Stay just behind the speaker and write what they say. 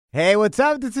Hey, what's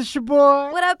up? This is your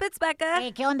boy. What up? It's Becca.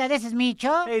 Hey, ¿qué onda? This is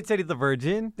Micho. Hey, it's Eddie the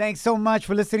Virgin. Thanks so much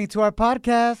for listening to our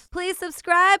podcast. Please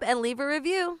subscribe and leave a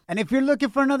review. And if you're looking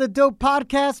for another dope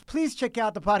podcast, please check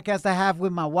out the podcast I have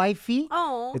with my wifey.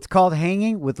 Oh. It's called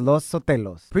Hanging with Los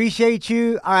Sotelos. Appreciate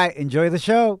you. All right, enjoy the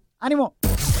show. Ánimo.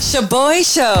 Shaboy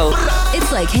Show.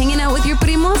 It's like hanging out with your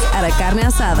primos at a carne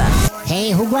asada.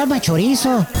 Hey, who grabbed my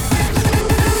chorizo?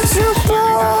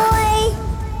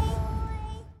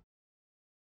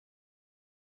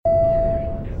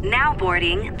 Now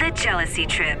boarding the jealousy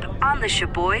trip on the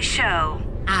Shaboy Show.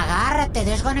 Agárrate,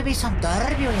 there's gonna be some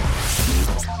turbulence.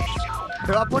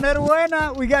 Se va a poner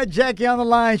buena. We got Jackie on the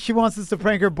line. She wants us to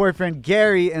prank her boyfriend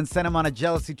Gary and send him on a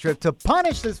jealousy trip to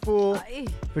punish this fool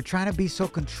for trying to be so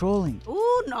controlling.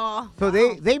 Ooh, no. So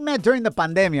they met during the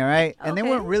pandemia, right? And they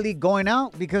weren't really going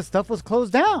out because stuff was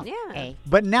closed down. Yeah. Hey.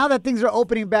 But now that things are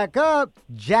opening back up,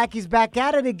 Jackie's back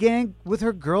at it again with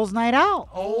her girls' night out.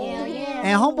 Oh, yeah.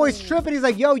 And homeboy's tripping. He's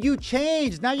like, yo, you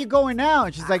changed. Now you're going out.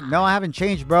 And she's like, no, I haven't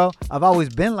changed, bro. I've always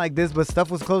been like this, but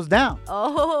stuff was closed down.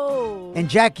 Oh. And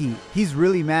Jackie, he's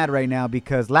really mad right now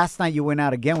because last night you went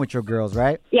out again with your girls,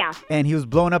 right? Yeah, And he was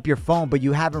blowing up your phone, but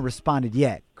you haven't responded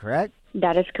yet, correct?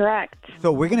 that is correct.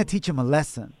 So we're going to teach him a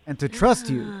lesson. And to trust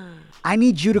you, I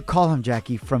need you to call him,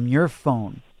 Jackie, from your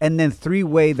phone and then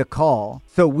three-way the call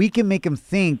so we can make him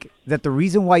think that the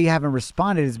reason why you haven't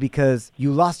responded is because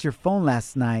you lost your phone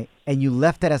last night and you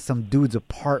left it at some dude's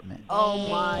apartment. Oh,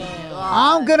 my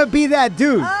God. I'm going to be that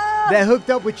dude that hooked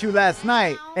up with you last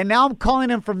night. And now I'm calling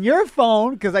him from your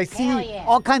phone because I see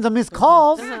all kinds of missed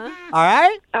calls. All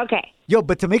right? Okay. Yo,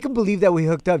 but to make him believe that we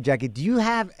hooked up, Jackie, do you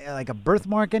have like a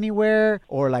birthmark anywhere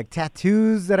or like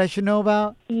tattoos that I should know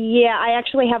about? Yeah, I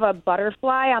actually have a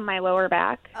butterfly on my lower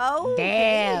back. Oh,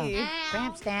 Damn. okay.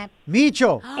 Tramp stamp.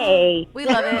 Micho, Hey. We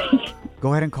love it.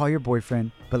 go ahead and call your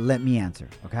boyfriend, but let me answer,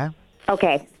 okay?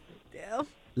 Okay.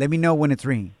 Let me know when it's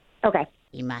ringing. Okay.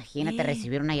 Imagínate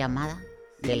recibir una llamada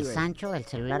del Sancho del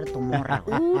celular de tu morra.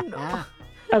 güey.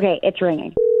 Okay, it's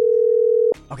ringing.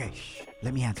 Okay,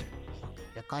 let me answer.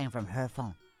 You're calling from her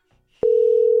phone.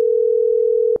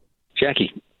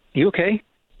 Jackie, you okay?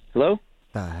 Hello?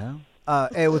 The hell?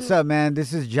 Hey, what's up, man?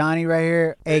 This is Johnny right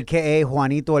here, a.k.a.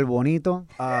 Juanito el Bonito.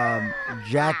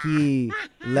 Jackie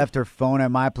left her phone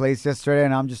at my place yesterday,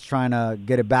 and I'm just trying to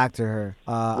get it back to her.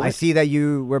 I see that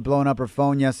you were blowing up her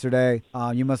phone yesterday.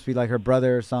 You must be like her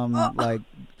brother or something. Like,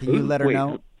 can you let her Wait,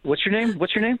 know? What's your name?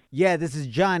 What's your name? Yeah, this is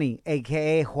Johnny,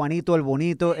 a.k.a. Juanito el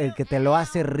Bonito, el que te lo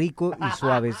hace rico y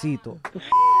suavecito.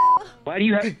 How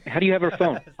do you have her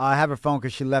phone? I have her phone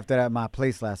because she left it at my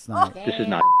place last night. This is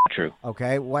not true.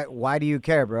 Okay, why do you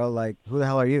care, bro? Like, who the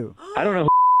hell are you? I don't know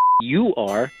who you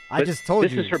are. I but just told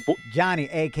this you. Is her Johnny,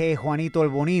 a.k.a. Juanito el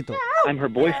Bonito. I'm her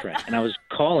boyfriend, and I was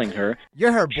calling her.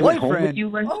 You're her She went home with boyfriend?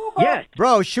 you, yes.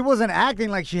 Bro, she wasn't acting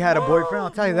like she had a boyfriend,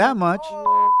 I'll tell you that much.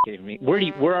 Kidding me.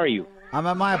 Where are you? I'm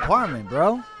at my apartment,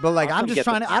 bro. But like, I'll I'm come just get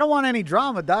trying to, I don't want any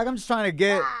drama, dog. I'm just trying to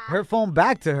get her phone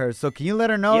back to her. So can you let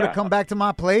her know to Yeah. come back to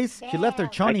my place? She left her I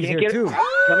chonies can't here get too. it.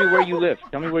 Tell me where you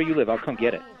live. I'll come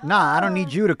get it. Nah, I don't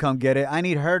need you to come get it. I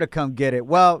need her to come get it.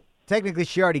 Well, technically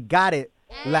she already got it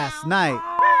last night.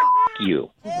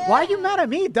 You. Why are you mad at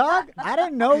me, dog? I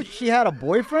didn't know she had a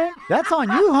boyfriend. That's on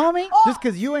you, homie. Just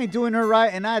because you ain't doing her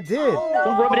right and I did.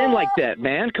 Don't rub it in like that,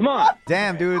 man. Come on.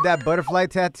 Damn, dude, that butterfly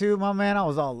tattoo, my man, I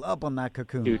was all up on that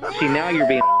cocoon. Dude, see, now you're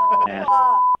being ass.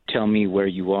 Tell me where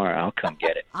you are. I'll come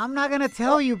get it. I'm not going to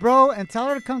tell you, bro, and tell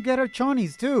her to come get her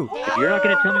chonies, too. If you're not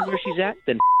going to tell me where she's at,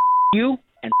 then you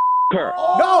and her.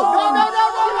 No, hold on.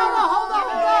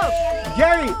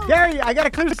 Gary, I got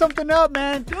to clear something up,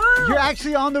 man. You're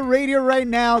actually on the radio right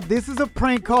now. This is a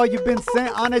prank call. You've been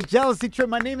sent on a jealousy trip.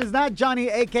 My name is not Johnny,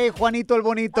 a.k.a. Juanito el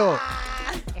Bonito.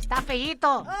 Está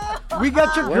feíto. We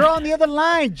got your girl on the other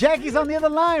line. Jackie's on the other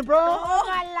line, bro.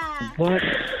 What?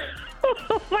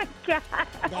 Oh my God.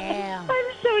 Damn. I'm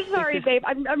so sorry, babe.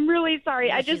 I'm really sorry.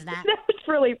 No, I she's just not. that was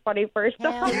really funny first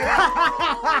off.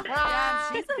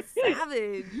 Damn, she's a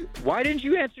savage. Why didn't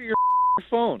you answer your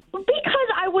phone?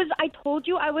 Because I told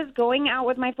you I was going out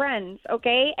with my friends,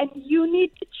 okay? And you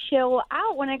need to chill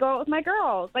out when I go out with my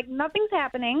girls. Like, nothing's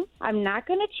happening. I'm not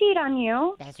going to cheat on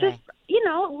you. That's Just,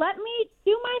 right. let me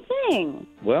do my thing.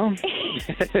 Well,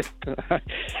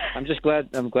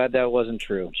 I'm glad that wasn't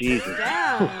true. Jesus.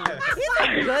 Damn. He's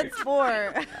a good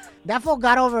sport. That fool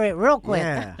got over it real quick.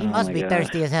 Yeah. He must my be God.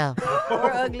 thirsty as hell.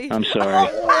 Or ugly. I'm sorry.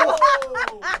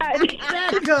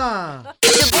 Becca.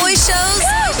 Shaboy Shows.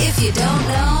 If you don't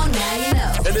know, now you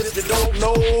know. And if you don't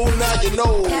know, now you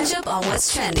know. Catch up on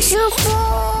what's trending.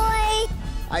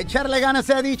 A echarle ganas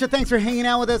se ha dicho. Thanks for hanging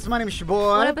out with us. My name is your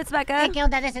boy. What up, it's Becca. ¿Qué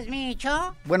onda? This is me,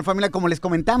 Cho. Bueno, familia, como les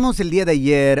comentamos el día de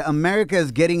ayer, America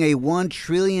is getting a $1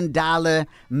 trillion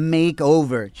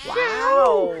makeover.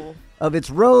 Wow. Of its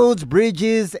roads,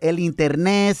 bridges, el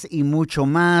internet y mucho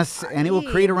más. And it will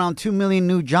create around 2 million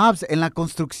new jobs en la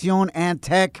construcción and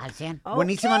tech. Al 100.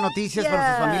 Buenísimas noticias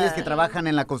para sus familias que trabajan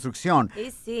en la construcción.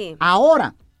 Y sí.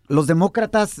 Ahora, los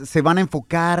demócratas se van a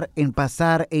enfocar en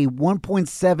pasar a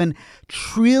 $1.7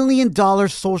 trillion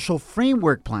social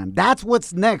framework plan. That's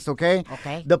what's next, okay?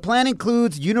 Okay. The plan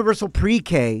includes universal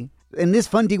pre-K, and this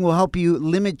funding will help you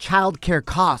limit childcare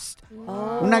costs.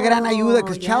 Una gran ayuda,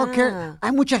 que childcare,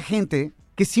 hay mucha gente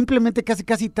que simplemente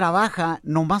casi trabaja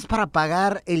nomás para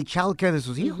pagar el childcare de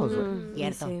sus hijos.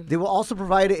 Cierto. They will also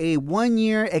provide a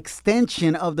 1-year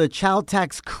extension of the child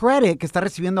tax credit que está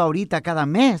recibiendo ahorita cada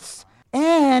mes.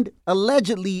 And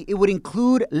allegedly, it would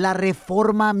include la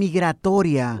reforma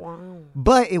migratoria.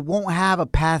 But it won't have a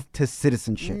path to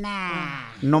citizenship. Nah.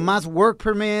 No más work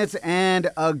permits and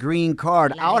a green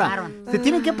card. La Ahora, regaron. se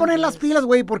tienen que poner las pilas,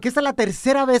 güey, porque esta es la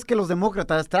tercera vez que los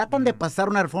demócratas tratan de pasar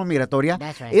una reforma migratoria.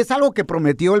 That's right. Es algo que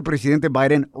prometió el presidente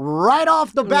Biden right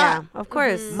off the bat. Yeah, of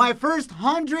course. My first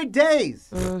 100 days.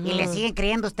 ¿Y le siguen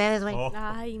creyendo ustedes, güey?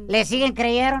 Ay, no. ¿Le siguen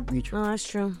creyeron? No, that's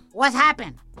true. What's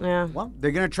happened? Yeah. Well,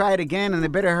 they're going to try it again, and they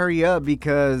better hurry up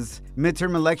because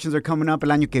midterm elections are coming up el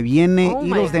año que viene Oh y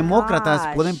my los demócratas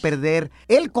gosh. pueden perder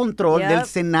el control Yep. del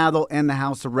Senado and the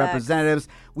House of Representatives.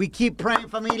 We keep praying,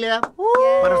 familia,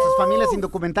 para sus familias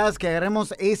indocumentadas que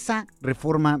agarremos esa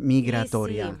reforma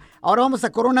migratoria. Sí. Ahora vamos a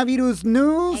coronavirus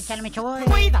news. Échale, mi chavoy.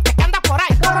 Cuídate que anda por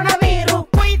ahí. Coronavirus.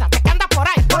 Cuídate que anda por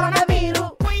ahí.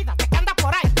 Coronavirus. Cuídate que anda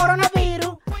por ahí.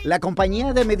 Coronavirus. La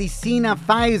compañía de medicina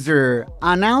Pfizer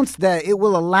announced that it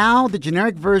will allow the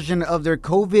generic version of their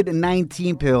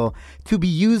COVID-19 pill to be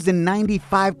used in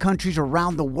 95 countries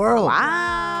around the world.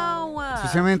 Wow.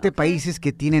 Especialmente países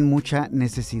que tienen mucha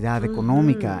necesidad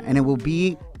económica. And it will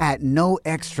be at no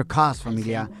extra cost,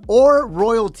 familia. Or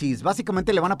royalties.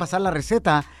 Básicamente le van a pasar la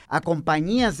receta a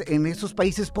compañías en esos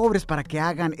países pobres para que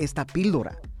hagan esta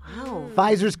píldora. Wow.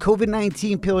 Pfizer's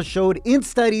COVID-19 pill showed in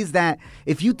studies that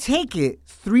if you take it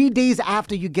 3 days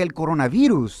after you get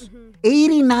coronavirus,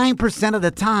 89% of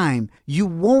the time, you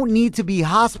won't need to be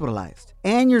hospitalized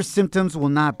and your symptoms will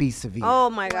not be severe. Oh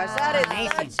my gosh, that is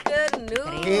Amazing. such good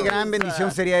news. Qué gran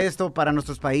bendición sería esto para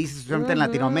nuestros países, especialmente en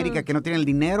Latinoamérica, que no tienen el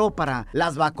dinero para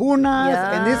las vacunas.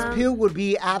 Yeah. And this pill would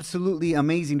be absolutely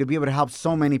amazing to be able to help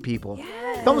so many people.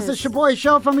 Estamos en Shaboy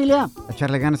Show, familia. A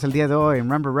echarle ganas el día de hoy. And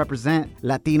remember, represent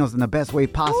Latinos in the best way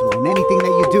possible in anything that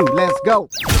you do. Let's go.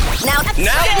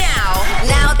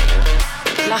 Now.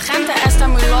 La gente está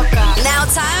muy loca. Now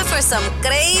time for some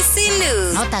crazy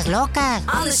news Notas locas.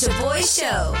 on the Shaboy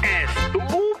Show.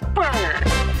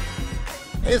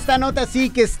 Esta nota sí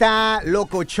que está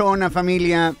locochona,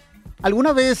 familia.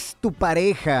 ¿Alguna vez tu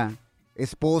pareja,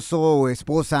 esposo o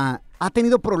esposa, ha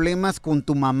tenido problemas con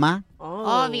tu mamá?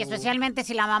 Obvio, especialmente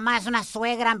si la mamá es una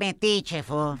suegra metiche,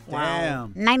 fool.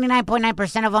 Damn.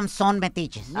 99.9% of them son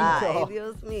metiches. Ay,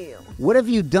 Dios mío. What have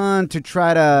you done to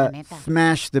try to neta.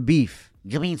 smash the beef?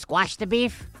 You mean squash the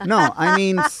beef? No, I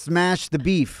mean smash the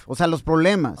beef. O sea, los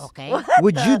problemas. Okay.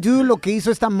 Would you do lo que hizo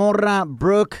esta morra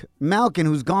Brooke Malkin,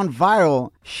 who's gone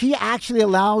viral? She actually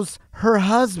allows her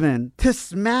husband to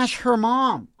smash her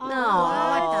mom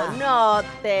No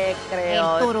te El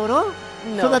creo. tururú.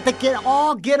 so that they can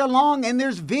all get along. And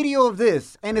there's video of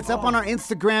this. And it's up on our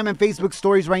Instagram and Facebook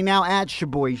stories right now at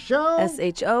Shaboy Show.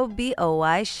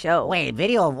 SHOBOY show. Wait,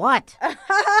 video of what?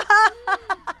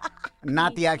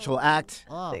 Not the actual act.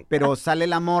 Oh. Pero sale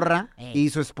la morra y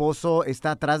su esposo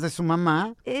está atrás de su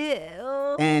mamá.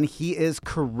 Ew. And he is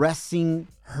caressing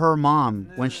her mom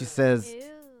when she says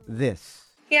this.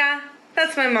 Yeah,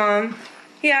 that's my mom.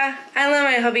 Yeah, I let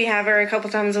my hubby have her a couple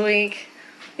times a week.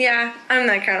 Yeah, I'm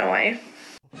that kind of wife.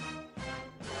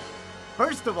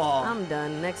 First of all, I'm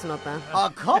done. Next nota. a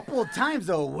couple times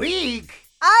a week?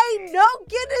 Ay, no,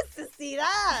 ¿qué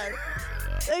necesidad?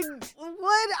 Like,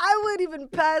 what? I would even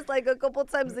pass like a couple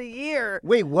times a year.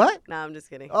 Wait, what? No, I'm just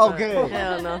kidding. Okay.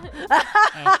 Hell no.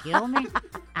 Excuse me?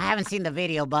 I haven't seen the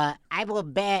video, but I will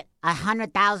bet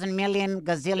 100,000 million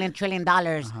gazillion trillion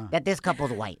dollars that this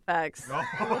couple's white. Facts.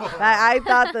 I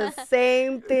thought the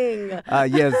same thing.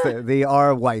 Yes, they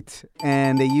are white.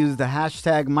 And they use the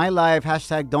hashtag MyLife,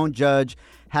 hashtag don't judge,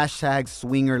 Hashtag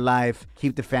swinger life.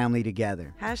 Keep the family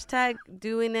together. Hashtag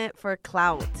doing it for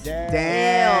clout.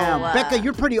 Damn. Ew. Becca,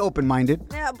 you're pretty open-minded.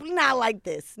 Yeah, not like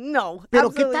this. No. Pero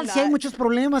 ¿qué absolutely tal si hay not. muchos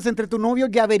problemas entre tu novio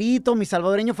Gaberito, mi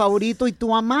salvadoreño favorito, y tu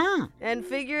mamá? And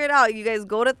figure it out. You guys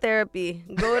go to therapy.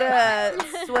 Go to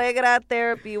suegra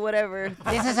therapy, whatever.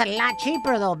 This is a lot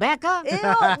cheaper, though, Becca. Ew,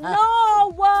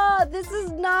 no, this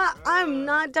is not, I'm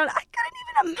not down. I couldn't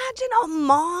even imagine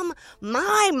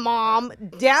my mom,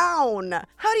 down.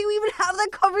 How do you even have that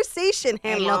conversation?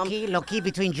 Hey, Hey, Mom. low-key,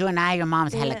 between you and I, your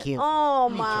mom's hella cute. Oh,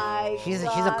 my She's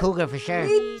God. a cougar for sure.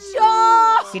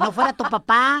 Bicho. Si no fuera tu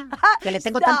papá, que le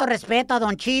tengo Stop. tanto respeto a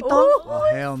Don Chito, Oh,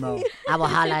 hell no. I will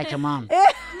holla at your mom.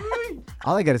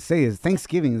 All I gotta say is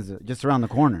Thanksgiving is just around the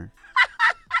corner.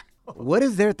 What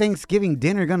is their Thanksgiving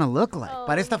dinner gonna look like?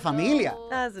 Para esta familia.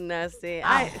 That's nasty.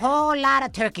 A whole lot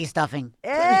of turkey stuffing.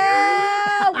 Ew.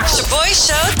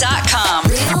 ShaboyShow.com.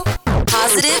 Real,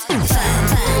 positive, fun.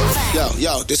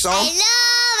 Yo, this song?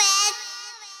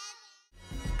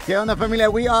 ¿Qué onda, familia?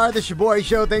 We are the Shaboy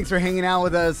Show. Thanks for hanging out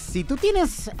with us. Si tú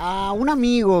tienes un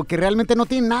amigo que realmente no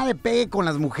tiene nada de pegue con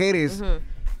las mujeres,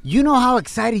 you know how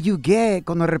excited you get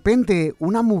cuando de repente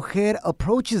una mujer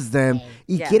approaches them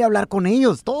y quiere hablar con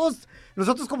ellos. Todos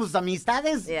nosotros como sus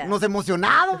amistades nos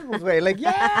emocionamos, güey. Like,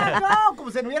 yeah, no,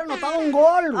 como si no hubiera notado un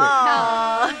gol,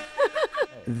 güey.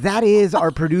 That is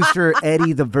our producer,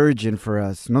 Eddie the Virgin, for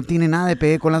us. No tiene nada de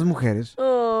pegue con las mujeres.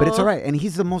 But it's all right. And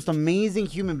he's the most amazing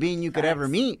human being you could ever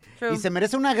meet. True. Y se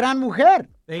merece una gran mujer.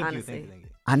 Thank you.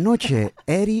 Anoche,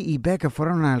 Eddie y Becca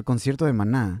fueron al concierto de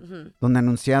Maná, donde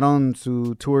anunciaron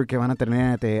su tour que van a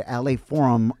tener at the LA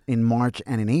Forum in March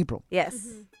and in April.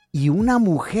 Yes. Y una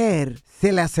mujer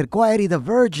se le acercó a Eddie the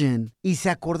Virgin y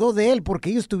se acordó de él porque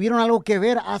ellos tuvieron algo que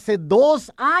ver hace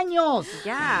 2 años.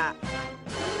 Yeah.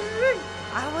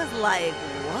 I was like,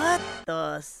 what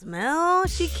the smell?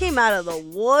 She came out of the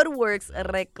woodworks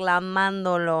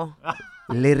reclamándolo.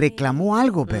 Le reclamó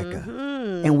algo, Becca.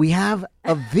 And we have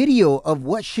a video of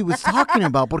what she was talking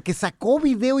about porque sacó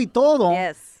video y todo.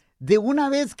 Yes. De una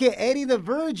vez que Eddie the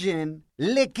Virgin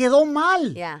le quedó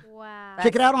mal. Yeah. Wow.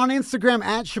 Check it out on Instagram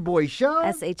at Shaboy Show.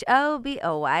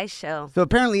 SHOBOY show. So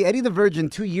apparently Eddie the Virgin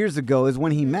 2 years ago is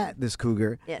when he met this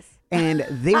cougar. Yes. And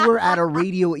they were at a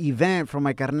radio event from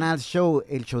my carnal's show,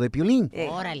 El Show de Piolín.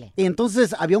 Órale.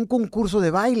 Entonces había un concurso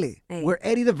de baile where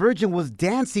Eddie the Virgin was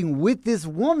dancing with this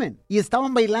woman. Y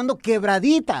estaban bailando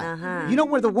quebradita. You know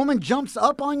where the woman jumps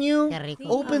up on you, Qué rico.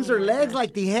 opens her legs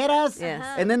like tijeras, Yes.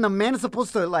 and then the man is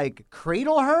supposed to like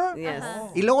cradle her. Yes.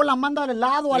 Y luego la manda de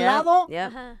lado a lado.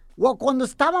 Yep. Well, cuando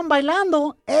estaban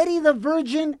bailando, Eddie the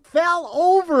Virgin fell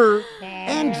over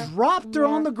and dropped her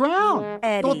on the ground.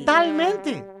 Eddie.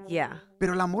 Totalmente. Yeah.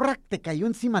 Pero la morra te cayó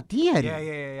encima a ti, Eddie.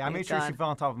 Yeah. I made sure she fell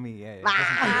on top of me. Yeah.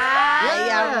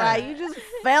 Yeah, right. You just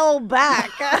fell back.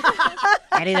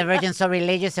 Eddie the Virgin, so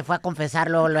religious, se fue a confesar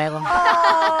luego.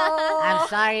 Oh. I'm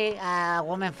sorry, a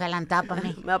woman fell on top of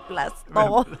me. Me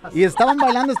aplastó. Y estaban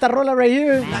bailando esta rola right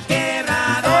here. La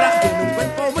quebradora tiene un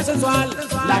cuerpo muy sensual.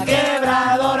 La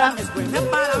quebradora es buena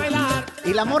para bailar.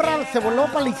 Y la morra se voló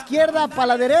para la izquierda, para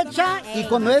la derecha. Y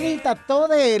cuando Eddie trató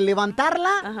de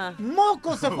levantarla,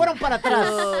 mocos se fueron para atrás.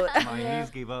 My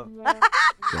knees gave up.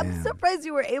 I'm surprised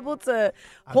you were able to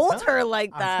hold her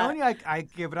like I'm that. telling you, I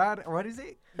quebrar. What is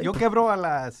it? Yo quebro a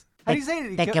las. How do you say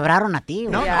it? Te quebraron a ti,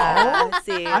 güey. No, Yeah,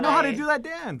 sí, I know how to right. do that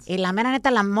dance. Y la mera neta,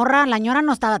 la morra, la ñora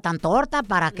no estaba tan torta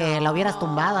para que la hubieras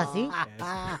tumbado así.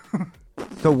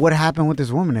 So what happened with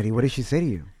this woman, Eddie? What did she say to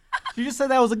you? She just said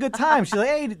that was a good time. She's like,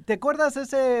 hey, ¿te acuerdas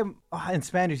ese... Oh, in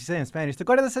Spanish, she said in Spanish. ¿Te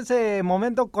acuerdas ese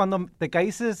momento cuando te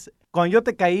caíste, cuando yo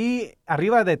te caí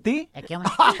arriba de ti?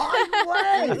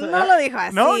 No lo dijo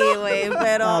así, güey,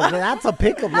 pero... Oh, that's a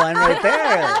pickup line right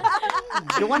there.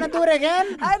 You want to do it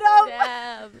again? I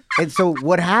know. And so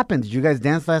what happened? Did you guys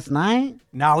dance last night?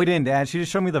 No, we didn't dance. She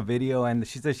just showed me the video, and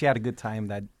she said she had a good time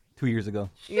that 2 years ago.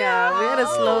 Yeah, we had to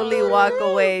slowly walk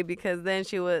away because then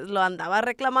lo andaba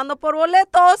reclamando por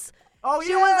boletos. Oh,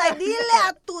 She was like, dile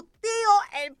a tu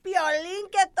tío el Piolín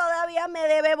que todavía me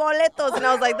debe boletos. And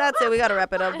I was like, that's it, we gotta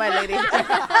wrap it up. Bye, lady.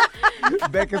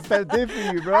 Becca stepped in for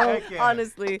you, bro.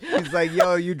 Honestly. He's like,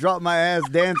 yo, you dropped my ass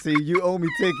dancing. You owe me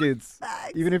tickets.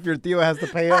 Even if your tío has to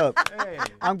pay up. Hey.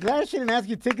 I'm glad she didn't ask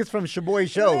you tickets from Shaboy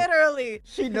Show. Literally.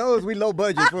 She knows we low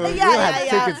budget. For Yeah, we have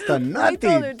tickets to I told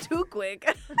her nothing. too quick.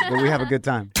 But we have a good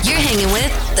time. You're hanging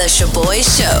with The Shaboy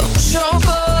Show.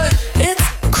 Shaboy, it's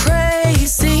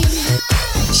crazy.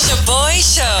 Shaboy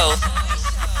Show.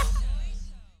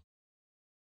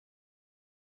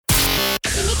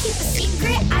 Can you keep a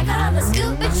secret? I got all the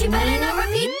scoop, but you better not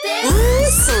repeat this. Ooh,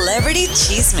 Celebrity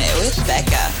Cheesemate with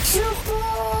Becca.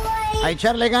 Shaboy A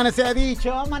echarle ganas se ha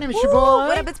dicho. My name is your Woo, boy.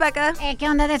 what up, it's Becca. ¿Qué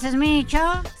onda? This is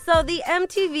Micho. So the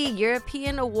MTV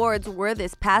European Awards were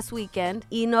this past weekend,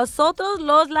 y nosotros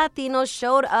los Latinos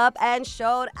showed up and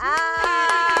showed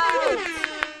out.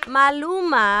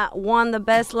 Maluma won the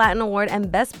Best Latin Award,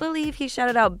 and best believe he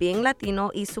shouted out being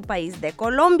Latino y su país de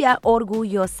Colombia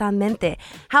orgullosamente.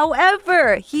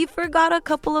 However, he forgot a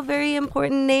couple of very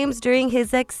important names during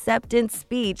his acceptance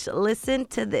speech. Listen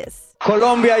to this.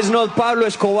 Colombia is not Pablo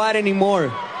Escobar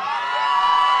anymore.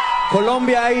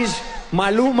 Colombia is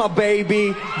Maluma,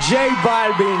 baby, J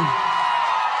Balvin,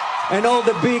 and all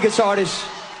the biggest artists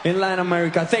in Latin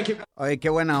America. Thank you. Oye,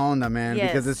 qué buena onda, man. Yes.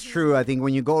 Because it's true. I think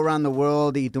when you go around the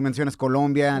world y tú mencionas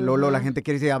Colombia, Lolo, la gente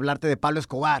quiere decir, hablarte de Pablo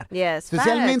Escobar. Yes,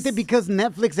 Especialmente facts. because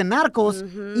Netflix and Narcos.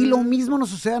 Y lo mismo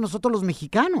nos sucede a nosotros los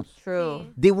mexicanos. True.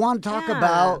 They want to talk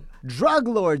about drug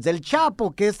lords, el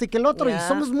Chapo, que este, que el otro. Yeah. Y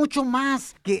somos mucho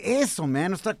más que eso,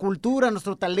 man. Nuestra cultura,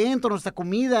 nuestro talento, nuestra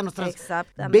comida, nuestras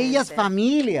bellas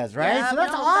familias, right? Yeah, so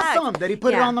that's no, awesome facts. that he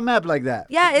put it Yeah. on the map like that.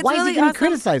 Yeah, it's Why really is he getting awesome.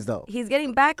 criticized, though? He's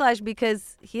getting backlash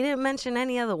because he didn't mention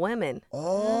any other women.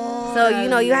 Oh. So, you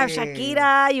know, you have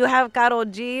Shakira, you have Karol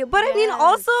G. But I mean,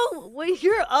 also, when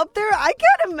you're up there, I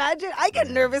can't imagine. I get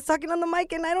nervous talking on the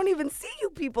mic and I don't even see you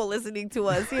people listening to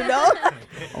us, you know?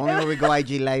 Only when we go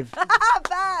IG live.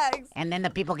 Facts. And then the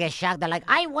people get shocked. They're like,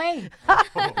 ay, wait.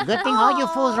 Good thing all you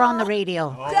fools are on the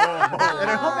radio.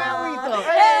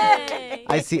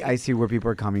 I see where people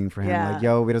are coming for him. Yeah. Like,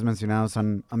 yo, hubieras mencionado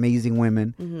some amazing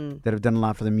women that have done a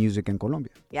lot for the music in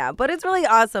Colombia. Yeah, but it's really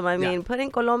awesome. I mean,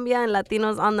 putting Colombia and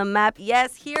Latinos on the map.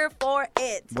 Yes, here for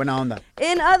it. Buena onda.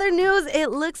 In other news, it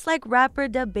looks like rapper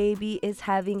DaBaby is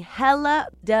having hella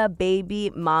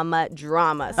DaBaby mama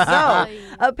drama. So,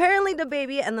 apparently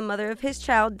DaBaby and the mother of his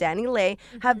child, Danny Lay,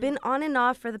 have been on and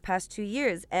off for the past 2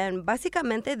 years. And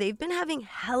básicamente, they've been having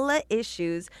hella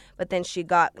issues. But then she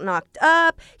got knocked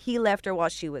up. He left her while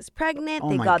she was pregnant. Oh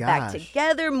They my got back gosh.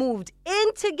 together, moved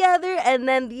in together, and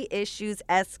then the issues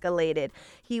escalated.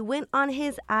 He went on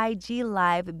his IG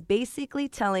Live basically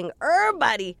telling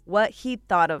everybody what he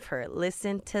thought of her.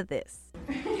 Listen to this.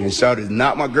 And Shawty's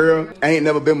not my girl. Ain't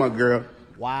never been my girl.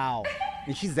 Wow.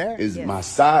 And she's there? Is my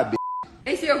side bitch.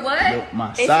 It's your what?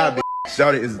 My side bitch.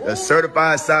 Shawty is a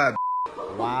certified side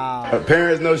Wow. Her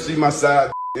parents know she's my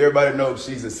side Everybody knows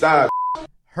she's a side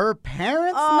Her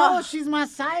parents know she's my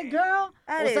side girl?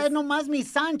 That O sea, is- nomás mi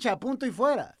Sancha, punto y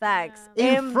fuera. Facts.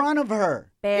 In front of her.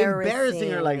 Embarrassing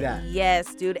her like that.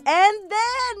 Yes, dude. And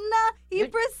then he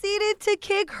proceeded to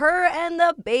kick her and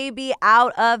the baby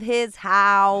out of his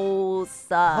house.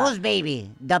 Whose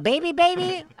baby? The baby?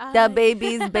 The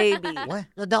baby's baby. What?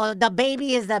 The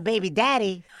baby is the baby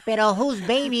daddy, pero whose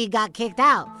baby got kicked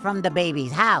out from the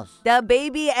baby's house? The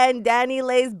baby and Danny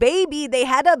Lay's baby, they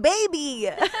had a baby.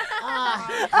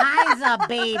 I's a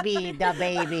baby, the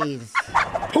babies.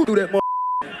 Who threw that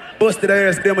busted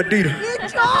ass damn Adidas?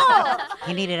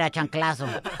 He needed a chanclazo.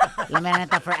 La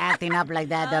neta for acting up like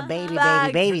that. The baby,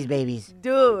 Facts. babies.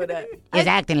 Dude. He's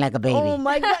acting like a baby. Oh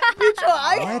my God.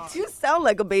 Bicho, you sound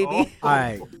like a baby. All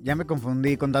right, ya me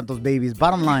confundí con tantos babies.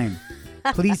 Bottom line,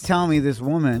 please tell me this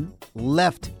woman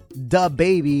left the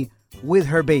baby with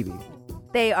her baby.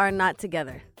 They are not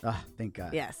together. Ah, thank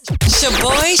God. Yes.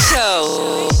 Shaboy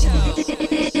Show.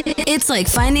 It's like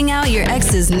finding out your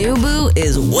ex's new boo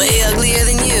is way uglier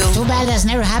than you. Too bad that's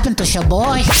never happened to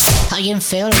Shaboy. How you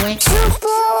feel, güey?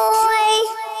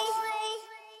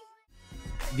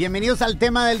 Bienvenidos al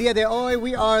tema del día de hoy.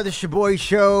 We are the Shaboy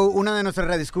Show. Una de nuestras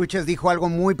radioescuchas dijo algo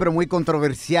muy, pero muy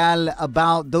controversial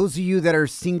about those of you that are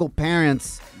single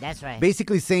parents. That's right.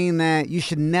 Basically saying that you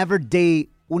should never date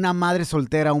una madre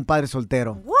soltera, un padre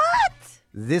soltero. What?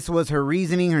 This was her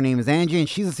reasoning. Her name is Angie, and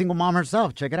she's a single mom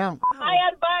herself. Check it out. My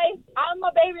advice, I'm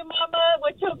a baby mama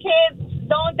with 2 kids.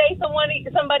 Don't date somebody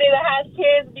that has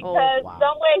kids because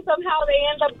some way, somehow they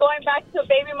end up going back to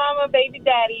baby mama, baby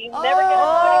daddy. Never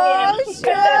get it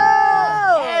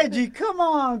again. Angie, come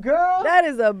on, girl. That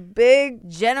is a big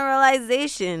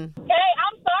generalization. Okay,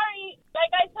 I'm sorry.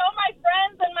 Like I tell my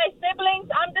friends and my siblings,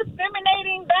 I'm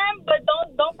discriminating them, but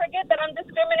don't forget that I'm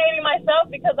discriminating myself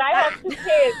because I have 2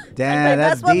 kids. Damn,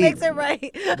 that's what deep. makes it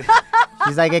right.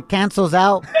 She's like, it cancels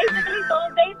out. Basically,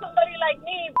 don't date somebody like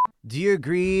me. Do you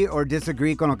agree or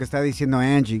disagree con lo que está diciendo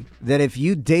Angie? That if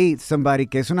you date somebody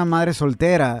que es una madre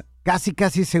soltera,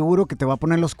 casi seguro que te va a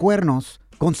poner los cuernos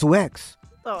con su ex,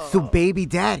 su baby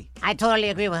daddy. I totally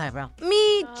agree with her, bro.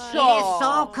 Micho. It's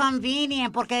so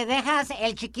convenient porque dejas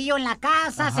el chiquillo en la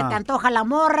casa, se te antoja la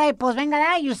morra y pues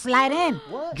venga, you slide in.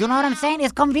 You know what I'm saying?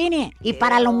 It's convenient. Y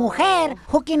para la mujer,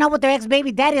 hooking up with their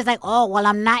ex-baby daddy is like, oh, well,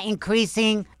 I'm not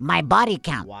increasing my body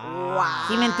count.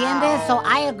 ¿Sí me entiendes? So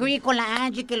I agree con la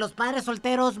Angie que los padres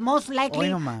solteros most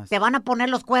likely te van a poner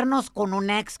los cuernos con un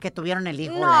ex que tuvieron el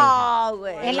hijo. No,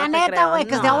 güey. En la neta, güey,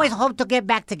 because they always hope to get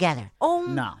back together. Oh,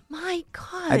 No. my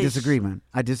gosh. I disagree, man.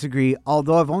 I disagree.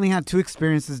 Although I've only had 2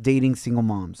 experiences dating single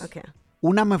moms. Okay.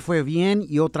 Una me fue bien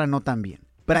y otra no tan bien.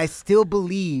 But I still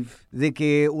believe de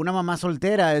que una mamá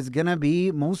soltera is gonna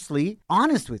be mostly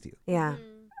honest with you. Yeah,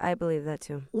 I believe that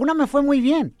too. Una me fue muy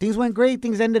bien. Things went great.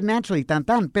 Things ended naturally. Tan,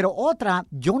 tan. Pero otra,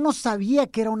 yo no sabía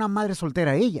que era una madre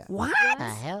soltera ella. What? The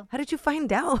hell? How did you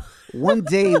find out? One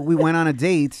day we went on a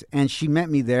date and she met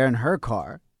me there in her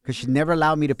car because she never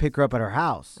allowed me to pick her up at her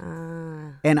house.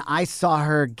 And I saw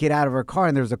her get out of her car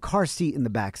and there was a car seat in the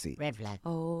back seat. Red flag.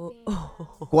 Oh.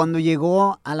 Cuando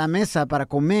llegó a la mesa para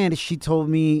comer, she told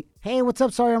me, hey, what's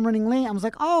up? Sorry, I'm running late. I was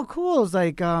like, oh, cool. I was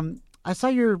like, I saw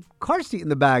your car seat in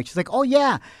the back. She's like, oh,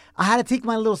 yeah. I had to take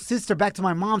my little sister back to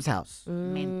my mom's house.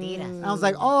 Mentiras. I was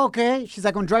like, oh, okay. She's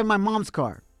like, I'm driving my mom's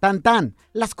car. Tan, tan.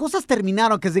 Las cosas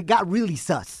terminaron because it got really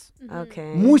sus.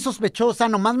 Okay. Muy sospechosa.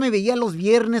 Nomás me veía los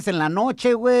viernes en la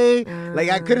noche, güey. Like,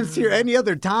 I couldn't see her any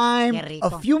other time.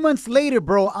 A few months later,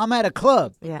 bro, I'm at a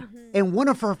club. Yeah. And one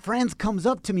of her friends comes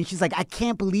up to me. She's like, I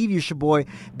can't believe you, Shaboy,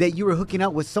 that you were hooking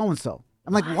up with so-and-so.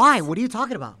 I'm like, why? What are you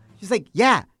talking about? She's like,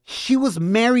 yeah, she was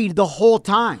married the whole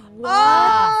time.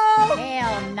 Oh,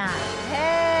 hell nah.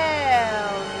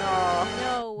 Hell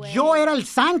No way. Yo era el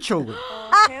Sancho, güey.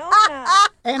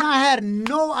 And I had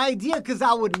no idea because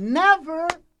I would never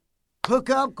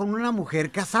hook up con una mujer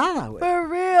casada, güey. For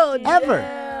real. Ever.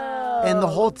 Yeah. And the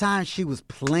whole time she was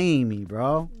playing me,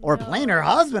 bro. Or playing her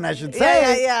husband, I should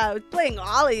say. Yeah. Playing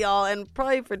all of y'all and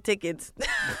probably for tickets.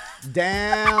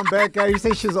 Damn, Becca. You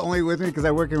say she was only with me because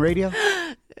I work in radio?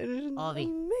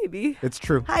 Maybe. It's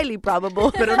true. Highly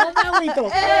probable. Pero no me agüito.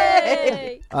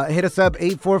 Hey. Hit us up,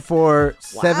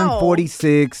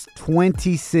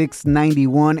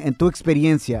 844-746-2691. En tu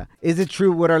experiencia, is it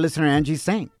true what our listener Angie's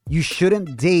saying? You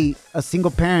shouldn't date a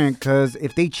single parent because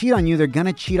if they cheat on you, they're going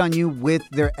to cheat on you with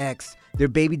their ex, their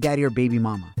baby daddy or baby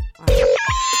mama.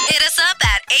 Hit us up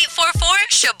at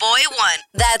 844-SHABOY1.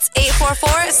 That's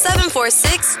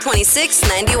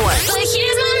 844-746-2691. But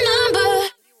here's my number,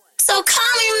 so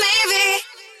call me maybe.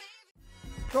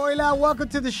 Hola, welcome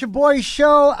to the Shaboy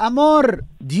Show. Amor,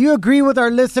 do you agree with our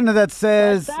listener that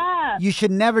says you should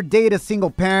never date a single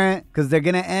parent because they're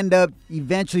going to end up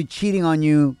eventually cheating on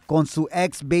you con su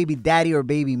ex baby daddy or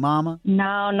baby mama?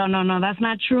 No. That's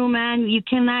not true, man. You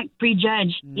cannot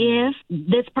prejudge. If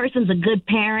this person's a good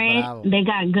parent, they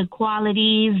got good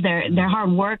qualities, they're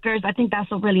hard workers, I think that's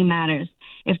what really matters.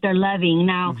 If they're loving.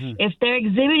 Now, if they're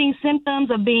exhibiting symptoms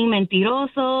of being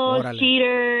mentirosos,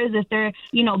 cheaters, if they're,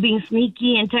 being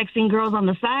sneaky and texting girls on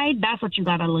the side, that's what you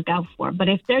got to look out for. But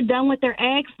if they're done with their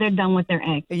ex, they're done with their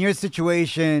ex. In your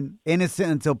situation,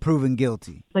 innocent until proven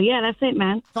guilty. So, yeah, that's it,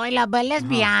 man. Soyla, but let's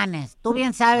be honest. Tú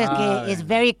bien sabes que it's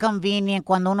very convenient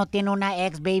cuando uno tiene una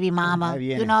ex-baby mama.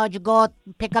 You go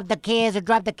pick up the kids or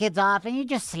drop the kids off, and you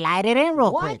just slide it in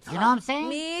real quick. You know what I'm saying?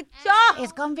 Micho.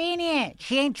 It's convenient.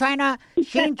 She ain't trying to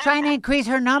increase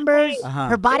her numbers,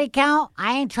 her body count.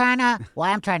 I'm trying to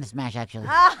smash, actually.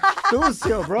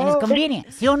 Sucio, bro. And it's convenient.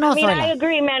 ¿Sí o no, I mean, Soyla? I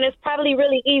agree, man. It's probably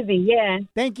really easy, yeah.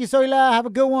 Thank you, Soyla. Have a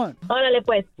good one. Órale,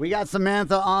 pues. We got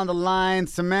Samantha on the line.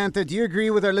 Samantha, do you agree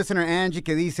with our listener Angie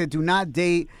que dice, do not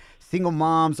date single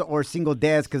moms or single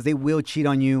dads because they will cheat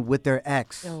on you with their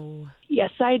ex?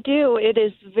 Yes, I do. It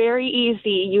is very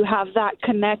easy. You have that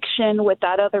connection with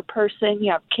that other person.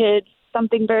 You have kids,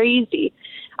 something very easy.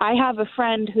 I have a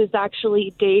friend who's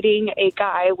actually dating a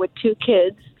guy with 2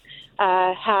 kids,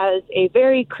 has a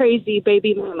very crazy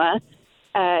baby mama.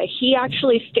 He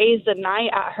actually stays the night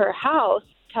at her house,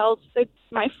 tells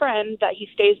my friend that he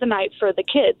stays the night for the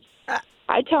kids.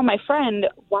 I tell my friend,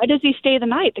 why does he stay the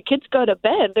night? The kids go to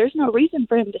bed. There's no reason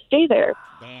for him to stay there.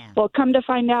 Damn. Well, come to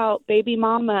find out, baby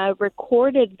mama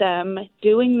recorded them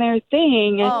doing their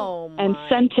thing and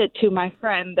sent it to my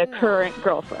friend, the current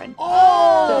girlfriend.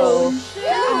 Oh,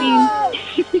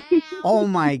 Oh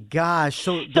my gosh.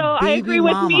 So I agree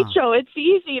with Micho. It's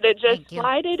easy to just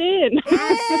slide it in.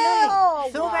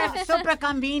 Super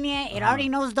convenient. It already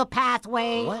knows the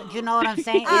pathway. You know what I'm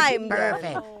saying? It's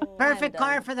perfect. Perfect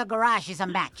car for the garage is a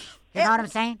match. You know what I'm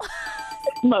saying?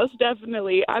 Most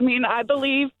definitely. I mean, I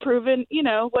believe proven,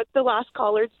 what the last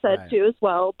caller said too as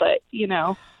well. But,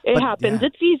 it happens. Yeah.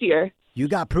 It's easier. You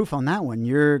got proof on that one.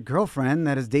 Your girlfriend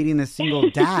that is dating a single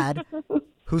dad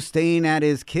who's staying at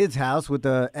his kid's house with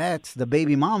the ex, the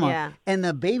baby mama. Yeah. And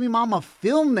the baby mama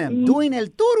filmed them doing el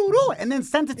tururu and then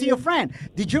sent it to your friend.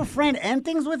 Did your friend end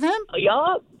things with him?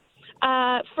 Yup.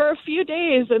 For a few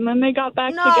days, and then they got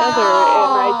back together. And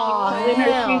I keep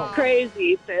telling her she's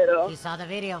crazy, pero... She saw the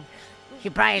video. She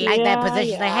probably liked that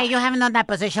position. She's like, hey, you haven't done that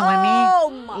position with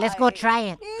me. Let's go try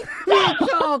it.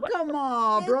 Oh, come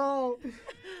on, bro.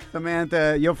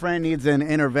 Samantha, your friend needs an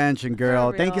intervention,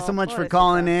 girl. Thank you so much for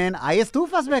calling in. Ahí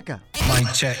estufas, Becca.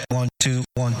 Mic check. 1, 2,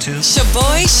 1, 2.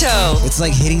 Shaboy Show. It's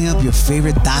like hitting up your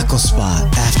favorite taco spot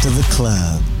after the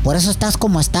club. Por eso estás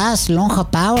como estás, Lonja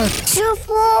Power.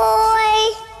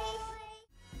 Shaboy.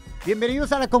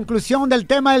 Bienvenidos a la conclusión del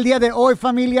tema del día de hoy,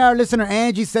 familia. Our listener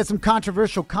Angie said some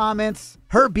controversial comments.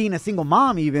 Her being a single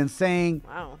mom even saying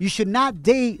you should not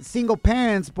date single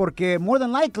parents porque more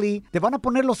than likely te van a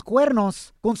poner los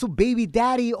cuernos con su baby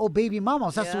daddy o baby mama, o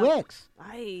sea, su ex.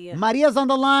 Maria's on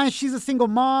the line. She's a single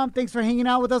mom. Thanks for hanging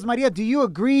out with us. Maria, do you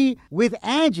agree with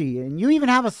Angie? And you even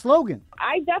have a slogan.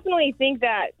 I definitely think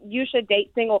that you should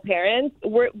date single parents.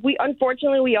 We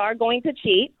unfortunately, we are going to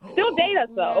cheat. Still date us,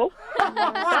 though. What the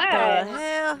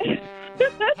hell?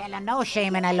 Hella no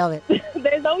shame, and I love it.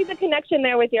 There's always a connection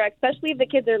there with your ex, especially if the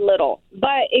kids are little.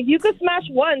 But if you could smash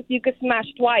once, you could smash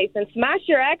twice. And smash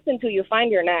your ex until you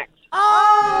find your next.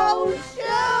 Oh,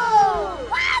 shoot!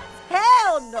 What?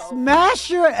 Hell no. Smash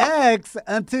your ex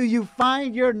until you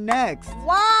find your next.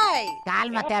 Why?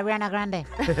 Cálmate, Ariana Grande.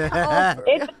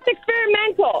 It's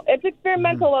experimental. It's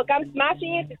experimental. Look, I'm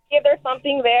smashing it to see if there's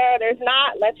something there. There's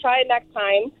not. Let's try it next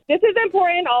time. This is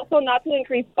important also not to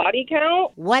increase body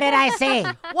count. What did I say?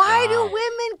 Why do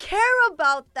women care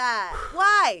about that?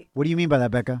 Why? What do you mean by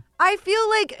that, Becca? I feel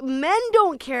like men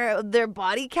don't care their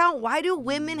body count. Why do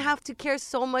women have to care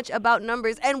so much about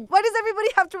numbers? And why does everybody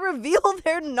have to reveal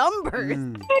their numbers?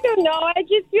 I don't know. I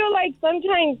just feel like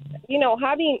sometimes,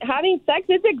 having sex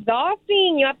is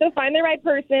exhausting. You have to find the right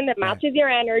person that matches your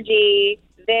energy.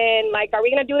 Then, are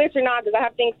we going to do this or not? Because I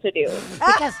have things to do.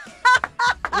 Because,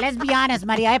 let's be honest,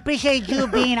 Maria, I appreciate you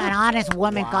being an honest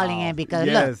woman calling in because,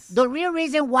 look, the real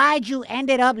reason why you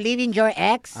ended up leaving your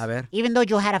ex, even though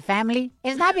you had a family,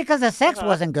 is not because the sex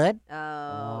wasn't good.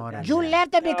 You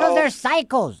left it because they're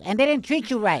psychos and they didn't treat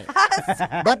you right.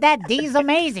 But that D's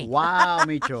amazing. Wow,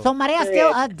 Micho. So Maria's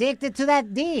still addicted to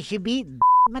that D. She beat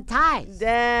Matthias.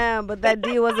 Damn, but that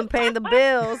D wasn't paying the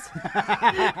bills.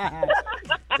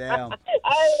 Damn.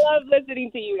 I love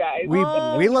listening to you guys.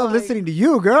 We love listening to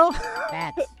you, girl.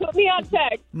 Put me on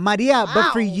text. Maria,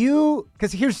 but for you,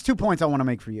 because here's 2 points I want to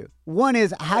make for you. One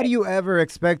is, how do you ever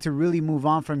expect to really move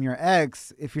on from your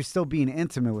ex if you're still being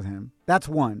intimate with him? That's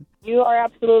one. You are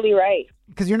absolutely right.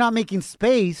 Because you're not making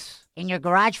space. In your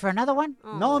garage for another one?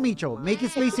 No, Micho. Making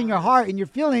space in your heart and your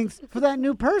feelings for that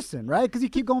new person, right? Because you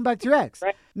keep going back to your ex.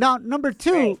 Right. Now, number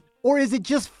two, or is it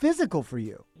just physical for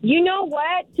you? You know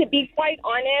what? To be quite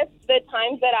honest, the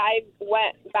times that I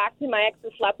went back to my ex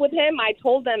and slept with him, I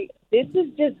told them, this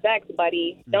is just sex,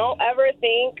 buddy. Don't ever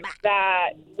think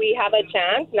that we have a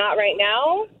chance. Not right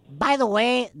now. By the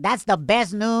way, that's the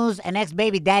best news an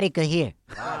ex-baby daddy could hear.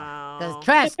 Because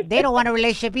trust, they don't want a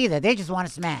relationship either. They just want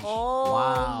to smash.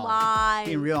 Oh, my.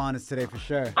 Being real honest today for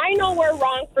sure. I know we're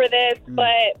wrong for this,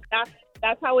 but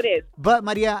that's how it is. But,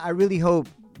 Maria, I really hope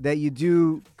that you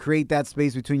do create that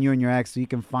space between you and your ex so you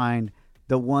can find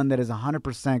the one that is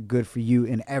 100% good for you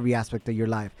in every aspect of your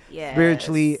life. Yes.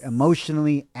 Spiritually,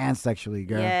 emotionally, and sexually,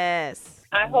 girl. Yes.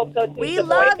 I hope so, too. We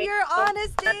love your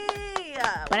honesty.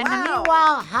 But in the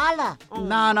meanwhile, holla.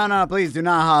 No, please do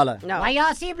not holla. No. Why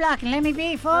y'all C-blocking? Let me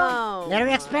be, fool. No. Let her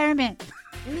experiment.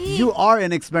 You are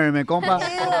an experiment, compa.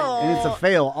 And it's a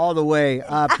fail all the way.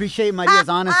 Appreciate Maria's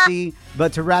honesty.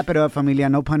 But to wrap it up, familia,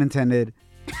 no pun intended,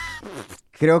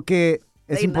 creo que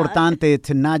es importante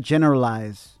to not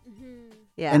generalize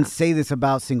and say this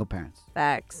about single parents.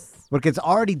 Facts. Porque it's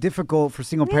already difficult for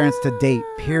single parents to date,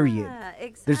 period.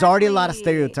 Exactly. There's already a lot of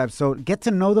stereotypes. So get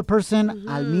to know the person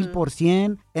al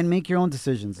 1000% and make your own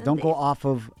decisions. Don't go off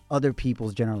of other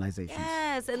people's generalizations.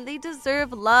 Yes, and they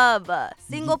deserve love.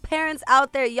 Single parents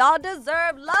out there, y'all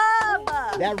deserve love.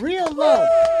 That real love.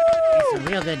 It's a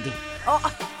real good deal.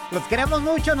 Los queremos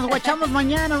mucho. Nos guachamos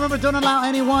mañana. Remember, don't allow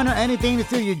anyone or anything to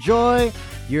steal your joy,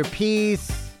 your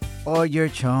peace, or your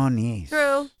chonies.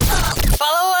 True.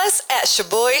 Follow us at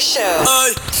Shaboy Show.